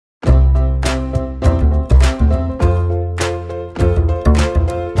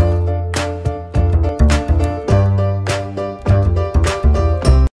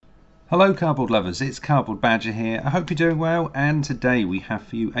Hello cardboard lovers, it's Cardboard Badger here. I hope you're doing well, and today we have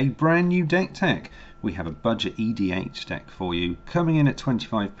for you a brand new deck tech. We have a budget EDH deck for you, coming in at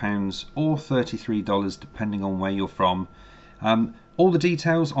 £25 or $33 depending on where you're from. All the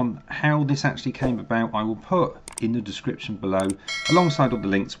details on how this actually came about I will put in the description below, alongside all the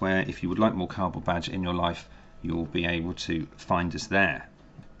links where if you would like more Cardboard Badger in your life, you'll be able to find us there.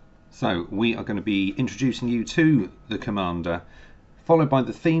 So we are going to be introducing you to the commander, followed by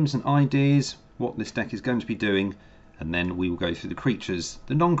the themes and ideas, what this deck is going to be doing, and then we will go through the creatures,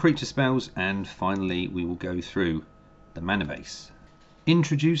 the non-creature spells, and finally we will go through the mana base.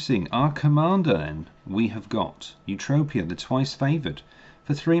 Introducing our commander then, we have got Eutropia, the Twice-Favoured.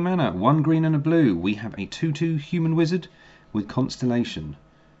 For 3 mana, 1 green and a blue, we have a 2/2 human wizard with Constellation.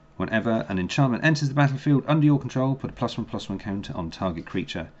 Whenever an enchantment enters the battlefield under your control, put a +1/+1 counter on target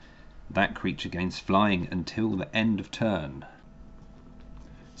creature. That creature gains flying until the end of turn.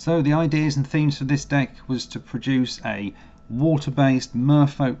 So the ideas and themes for this deck was to produce a water-based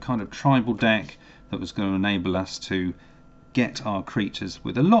merfolk kind of tribal deck that was going to enable us to get our creatures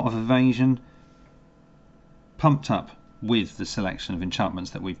with a lot of evasion pumped up with the selection of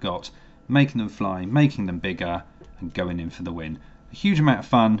enchantments that we've got, making them fly, making them bigger, and going in for the win. A huge amount of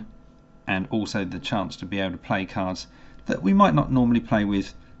fun, and also the chance to be able to play cards that we might not normally play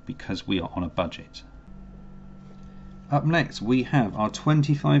with because we are on a budget. Up next we have our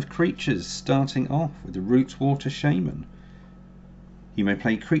 25 creatures, starting off with the Rootwater Shaman. You may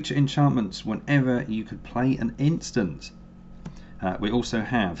play creature enchantments whenever you could play an instant. We also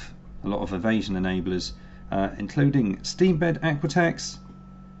have a lot of evasion enablers, including Steambed Aquatex.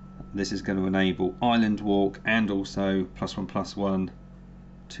 This is going to enable Island Walk and also +1/+1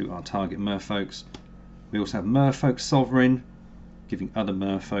 to our target merfolks. We also have Merfolk Sovereign, giving other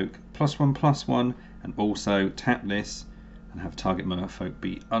merfolk +1/+1, and also tap this and have target merfolk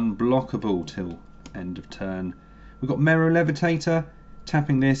be unblockable till end of turn. We've got Mero Levitator,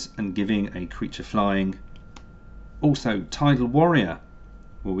 tapping this and giving a creature flying. Also Tidal Warrior,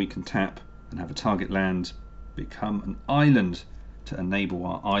 where we can tap and have a target land become an island to enable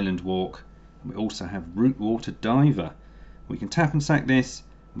our Island Walk. And we also have Rootwater Diver. We can tap and sack this,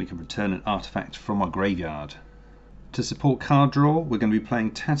 and we can return an artifact from our graveyard. To support card draw, we're going to be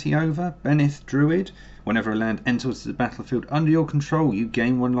playing Tatiova, Benith Druid. Whenever a land enters the battlefield under your control, you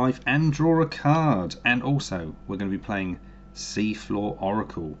gain 1 life and draw a card. And also, we're going to be playing Seafloor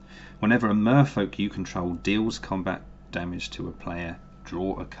Oracle. Whenever a merfolk you control deals combat damage to a player,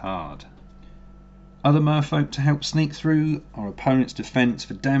 draw a card. Other merfolk to help sneak through our opponent's defense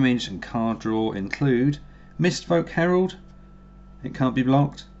for damage and card draw include Mistfolk Herald. It can't be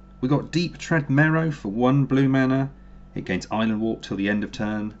blocked. We got Deep Tread Mero for 1 blue mana. It gains Island Walk till the end of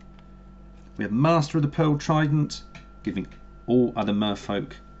turn. We have Master of the Pearl Trident, giving all other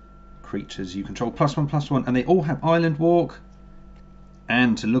merfolk creatures you control +1/+1, and they all have Island Walk.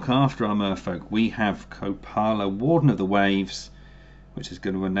 And to look after our merfolk, we have Kopala, Warden of the Waves, which is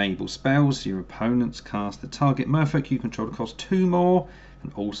going to enable spells your opponents cast the target merfolk you control to cost 2 more,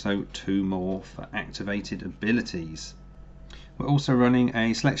 and also 2 more for activated abilities. We're also running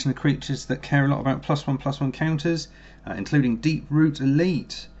a selection of creatures that care a lot about +1/+1 counters, including Deep Root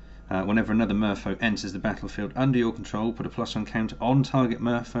Elite. Whenever another merfolk enters the battlefield under your control, put a +1 counter on target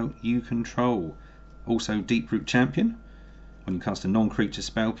merfolk you control. Also Deep Root Champion. When you cast a non-creature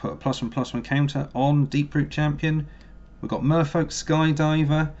spell, put a +1/+1 counter on Deep Root Champion. We've got Merfolk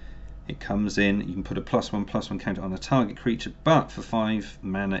Skydiver. It comes in, you can put a +1/+1 counter on a target creature, but for 5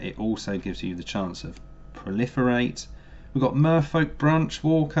 mana it also gives you the chance of Proliferate. We've got Merfolk Branch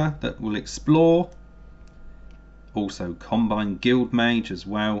Walker that will explore. Also Combine Guild Mage as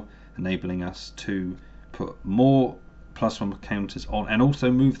well, enabling us to put more +1 counters on and also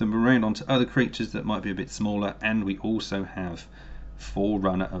move them around onto other creatures that might be a bit smaller. And we also have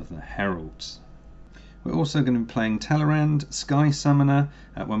Forerunner of the Heralds. We're also going to be playing Tallarand, Sky Summoner.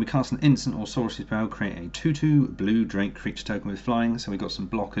 When we cast an instant or sorcery spell, create a 2/2 blue Drake creature token with flying, so we've got some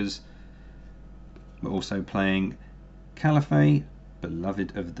blockers. We're also playing Caliphate,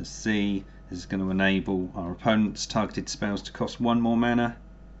 Beloved of the Sea. This is going to enable our opponent's targeted spells to cost 1 more mana.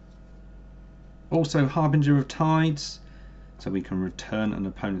 Also Harbinger of Tides, so we can return an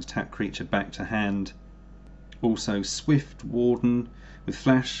opponent's tapped creature back to hand. Also Swift Warden with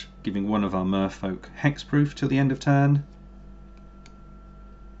Flash, giving one of our merfolk hexproof till the end of turn.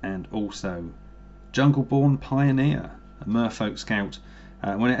 And also Jungleborn Pioneer, a merfolk scout.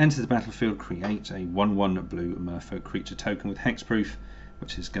 When it enters the battlefield, create a 1/1 blue merfolk creature token with hexproof,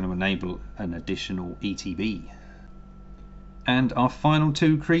 which is going to enable an additional ETB. And our final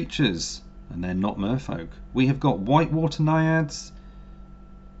 2 creatures, and they're not merfolk. We have got Whitewater Naiads,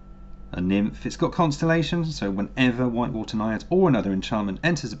 a nymph. It's got constellation, so whenever Whitewater Naiad or another enchantment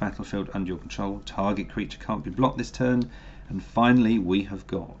enters the battlefield under your control, target creature can't be blocked this turn. And finally we have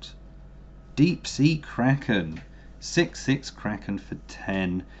got Deep Sea Kraken, 6/6 Kraken for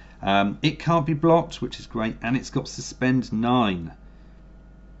 10. It can't be blocked, which is great, and it's got Suspend 9.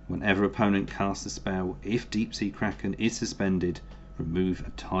 Whenever opponent casts a spell, if Deep Sea Kraken is suspended, remove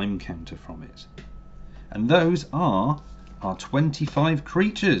a time counter from it. And those are our 25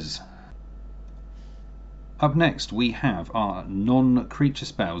 creatures. Up next we have our non-creature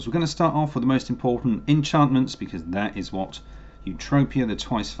spells. We're going to start off with the most important enchantments, because that is what Eutropia, the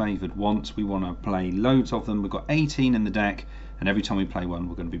Twice-Favoured, wants. We want to play loads of them. We've got 18 in the deck, and every time we play one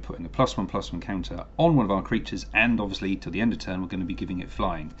we're going to be putting a +1/+1 counter on one of our creatures, and obviously till the end of turn we're going to be giving it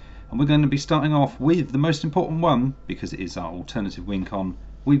flying. And we're going to be starting off with the most important one, because it is our alternative win con.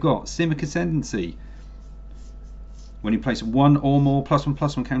 We've got Simic Ascendancy. When you place one or more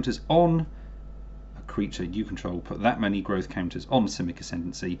 +1/+1 counters on a creature you control, put that many growth counters on Simic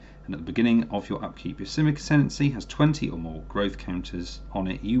Ascendancy, and at the beginning of your upkeep, if Simic Ascendancy has 20 or more growth counters on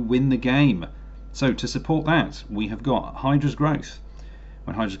it, you win the game. So to support that, we have got Hydra's Growth.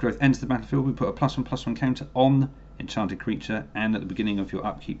 When Hydra's Growth enters the battlefield, we put a +1/+1 counter on enchanted creature, and at the beginning of your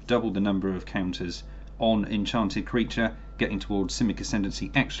upkeep, double the number of counters on enchanted creature, getting towards Simic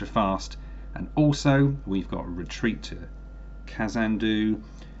Ascendancy extra fast. And also we've got Retreat to Kazandu,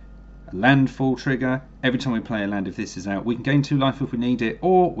 a landfall trigger. Every time we play a land, if this is out, we can gain 2 life if we need it,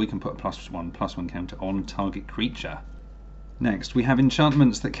 or we can put a +1/+1 counter on target creature. Next we have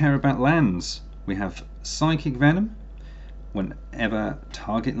enchantments that care about lands. We have Psychic Venom. Whenever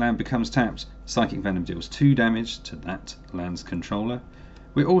target land becomes tapped, Psychic Venom deals 2 damage to that land's controller.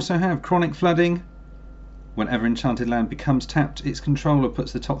 We also have Chronic Flooding. Whenever enchanted land becomes tapped, its controller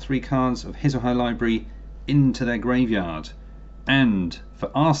puts the top 3 cards of his or her library into their graveyard. And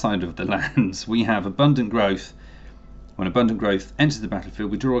for our side of the lands, we have Abundant Growth. When Abundant Growth enters the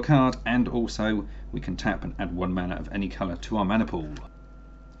battlefield, we draw a card, and also we can tap and add 1 mana of any colour to our mana pool.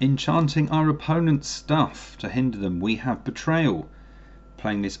 Enchanting our opponent's stuff to hinder them, we have Betrayal.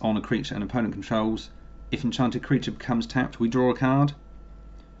 Playing this on a creature an opponent controls, if enchanted creature becomes tapped, we draw a card.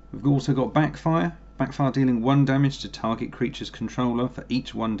 We've also got Backfire. Backfire dealing 1 damage to target creature's controller for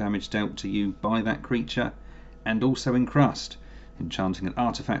each 1 damage dealt to you by that creature. And also Encrust. Enchanting an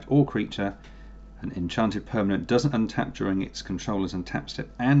artifact or creature, an enchanted permanent doesn't untap during its controller's untap step,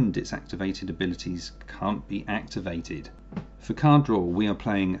 and its activated abilities can't be activated. For card draw, we are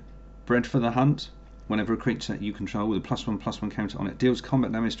playing Bread for the Hunt. Whenever a creature you control with a +1/+1 counter on it deals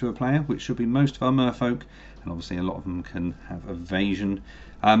combat damage to a player, which should be most of our merfolk, and obviously a lot of them can have evasion,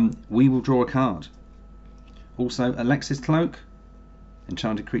 we will draw a card. Also Alexis Cloak.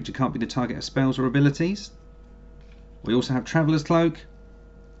 Enchanted creature can't be the target of spells or abilities. We also have Traveller's Cloak.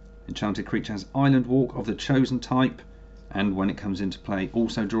 Enchanted creature has Island Walk of the chosen type, and when it comes into play,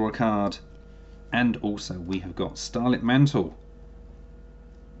 also draw a card. And also we have got Starlit Mantle.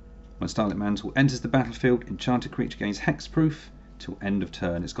 When Starlit Mantle enters the battlefield, enchanted creature gains hexproof till end of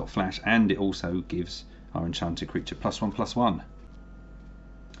turn. It's got flash, and it also gives our enchanted creature +1/+1.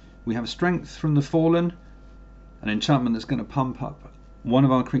 We have Strength from the Fallen, an enchantment that's going to pump up one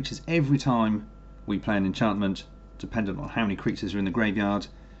of our creatures every time we play an enchantment, dependent on how many creatures are in the graveyard.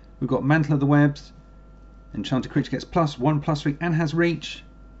 We've got Mantle of the Webs. Enchanted creature gets +1/+3 and has reach.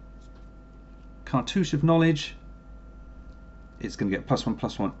 Cartouche of Knowledge. It's going to get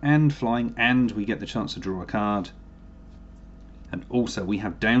 +1/+1 and flying, and we get the chance to draw a card. And also we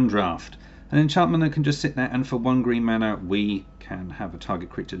have Downdraft, an enchantment that can just sit there, and for 1 green mana we can have a target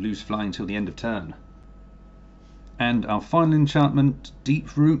creature lose flying until the end of turn. And our final enchantment,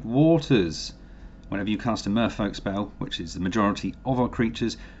 Deep-Root Waters. Whenever you cast a merfolk spell, which is the majority of our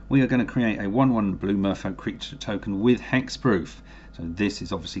creatures, we are going to create a 1/1 blue merfolk creature token with hexproof. So this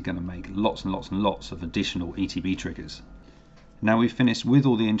is obviously going to make lots and lots and lots of additional ETB triggers. Now we've finished with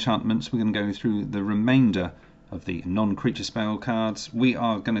all the enchantments, we're going to go through the remainder of the non-creature spell cards. We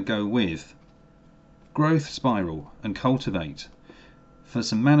are going to go with Growth Spiral and Cultivate. For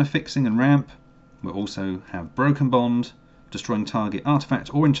some mana fixing and ramp, we'll also have Broken Bond, destroying target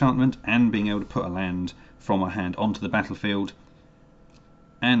artifact or enchantment, and being able to put a land from our hand onto the battlefield.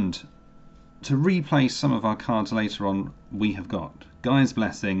 And to replace some of our cards later on, we have got Gaia's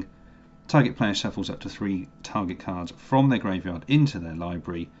Blessing. Target player shuffles up to 3 target cards from their graveyard into their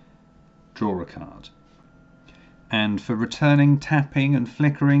library, draw a card. And for returning, tapping and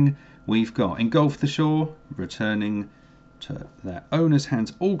flickering, we've got Engulf the Shore, returning to their owner's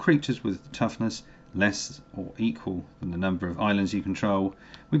hands all creatures with toughness less or equal than the number of islands you control.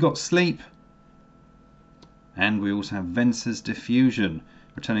 We've got Sleep, and we also have Venser's Diffusion,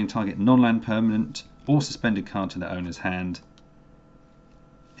 returning target non-land permanent or suspended card to their owner's hand.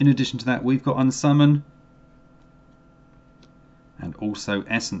 In addition to that, we've got Unsummon and also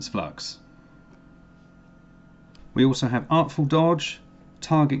Essence Flux. We also have Artful Dodge.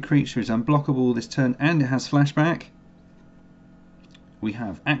 Target creature is unblockable this turn and it has flashback. We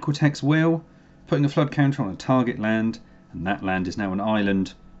have Aquatex Will, putting a flood counter on a target land, and that land is now an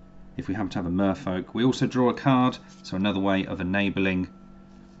island if we happen to have a merfolk. We also draw a card, so another way of enabling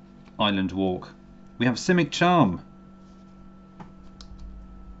island walk. We have Simic Charm,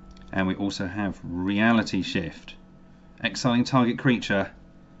 and we also have Reality Shift, exiling target creature.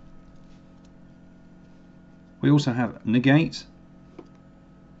 We also have Negate,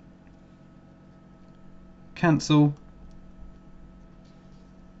 Cancel,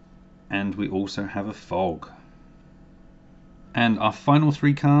 and we also have a Fog. And our final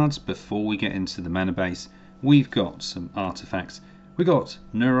 3 cards before we get into the mana base, we've got some artifacts. We've got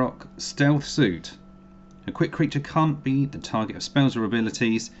Nurok Stealth Suit. A quick creature can't be the target of spells or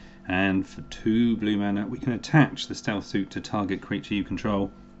abilities, and for 2 blue mana we can attach the Stealth Suit to target creature you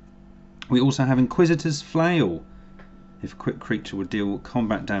control. We also have Inquisitor's Flail. If a quick creature would deal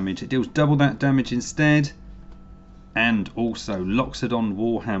combat damage, it deals double that damage instead. And also Loxodon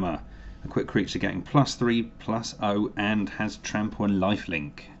Warhammer. A quick creature getting +3/+0 and has trample and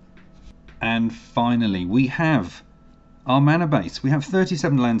lifelink. And finally we have our mana base. We have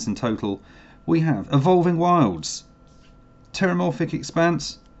 37 lands in total. We have Evolving Wilds, Terramorphic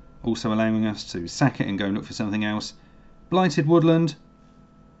Expanse, also allowing us to sack it and go and look for something else, Blighted Woodland,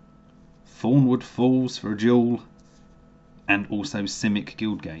 Thornwood Falls for a duel, and also Simic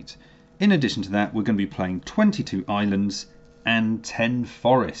Guildgate. In addition to that, we're going to be playing 22 islands and 10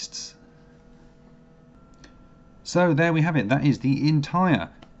 forests. So there we have it. That is the entire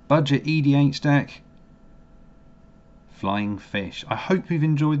budget EDH deck, Flying Fish. I hope you've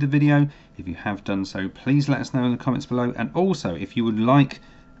enjoyed the video. If you have done so, please let us know in the comments below. And also, if you would like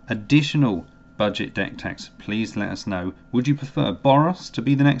additional budget deck techs, please let us know. Would you prefer Boros to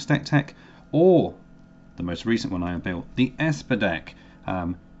be the next deck tech, or the most recent one I have built, the Esper deck?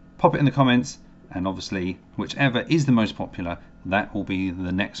 Pop it in the comments, and obviously whichever is the most popular, that will be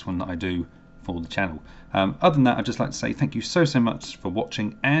the next one that I do for the channel. Other than that, I'd just like to say thank you so much for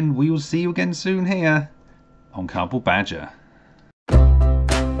watching, and we will see you again soon here on Cardboard Badger.